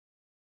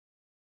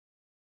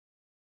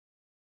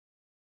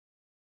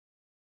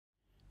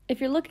if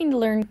you're looking to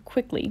learn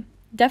quickly,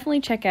 definitely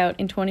check out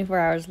In 24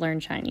 Hours Learn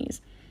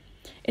Chinese.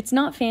 It's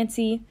not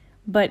fancy,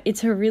 but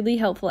it's a really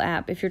helpful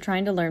app if you're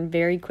trying to learn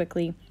very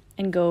quickly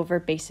and go over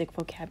basic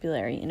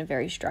vocabulary in a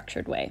very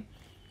structured way.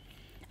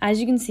 As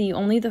you can see,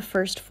 only the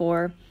first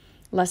 4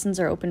 lessons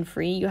are open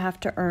free. You have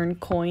to earn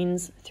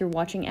coins through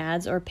watching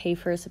ads or pay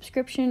for a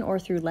subscription or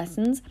through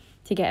lessons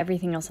to get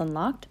everything else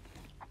unlocked.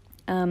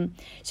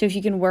 So if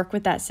you can work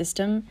with that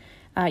system,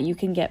 you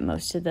can get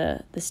most of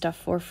the stuff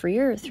for free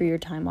or through your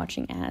time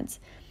watching ads.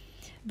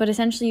 But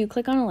essentially you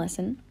click on a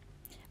lesson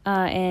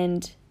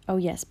and, oh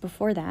yes,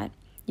 before that,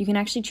 you can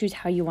actually choose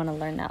how you want to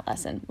learn that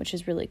lesson, which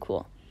is really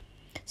cool.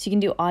 So you can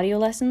do audio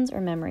lessons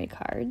or memory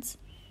cards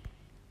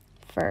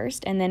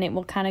first, and then it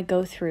will kind of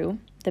go through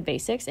the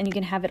basics, and you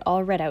can have it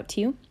all read out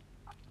to you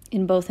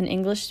in both an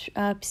English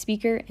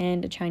speaker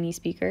and a Chinese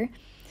speaker.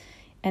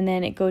 And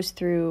then it goes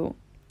through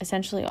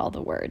essentially all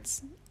the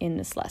words in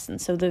this lesson,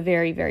 so the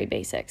very, very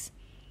basics.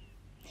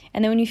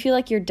 And then when you feel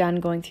like you're done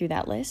going through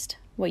that list,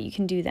 what you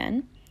can do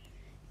then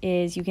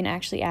is you can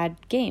actually add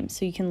games.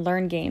 So you can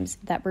learn games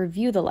that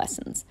review the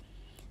lessons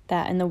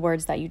that and the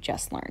words that you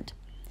just learned.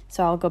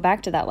 So I'll go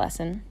back to that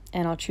lesson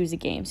and I'll choose a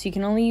game. So you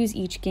can only use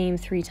each game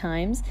 3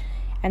 times,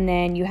 and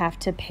then you have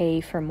to pay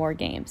for more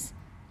games.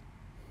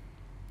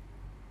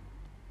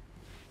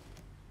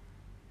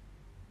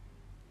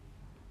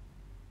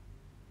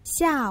 "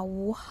下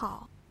午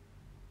好，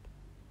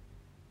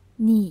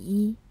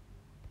你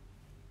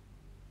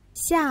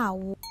下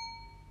午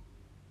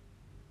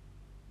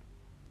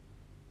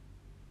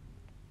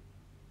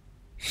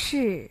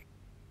是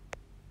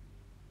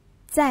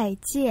再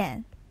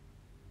见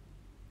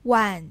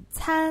晚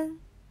餐."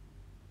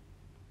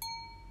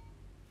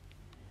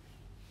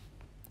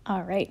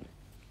 All right.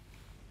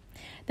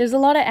 There's a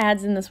lot of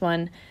ads in this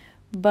one,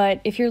 but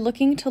if you're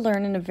looking to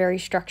learn in a very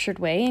structured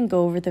way and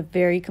go over the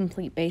very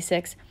complete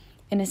basics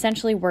and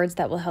essentially words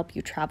that will help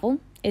you travel,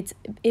 it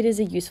is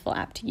a useful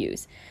app to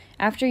use.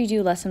 After you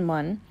do lesson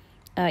 1,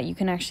 you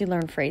can actually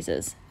learn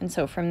phrases. And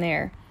so from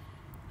there,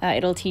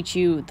 it'll teach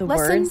you the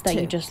words that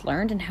you just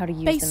learned and how to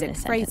use them in a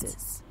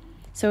sentence.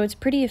 So it's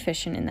pretty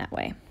efficient in that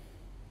way.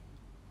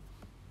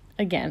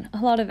 Again, a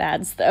lot of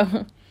ads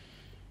though.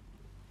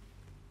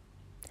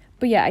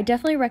 But yeah, I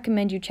definitely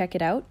recommend you check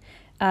it out.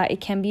 It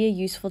can be a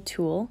useful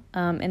tool,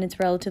 and it's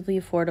relatively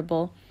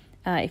affordable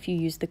if you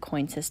use the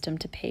coin system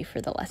to pay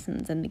for the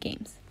lessons and the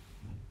games.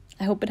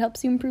 I hope it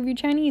helps you improve your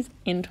Chinese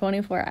in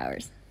 24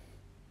 hours.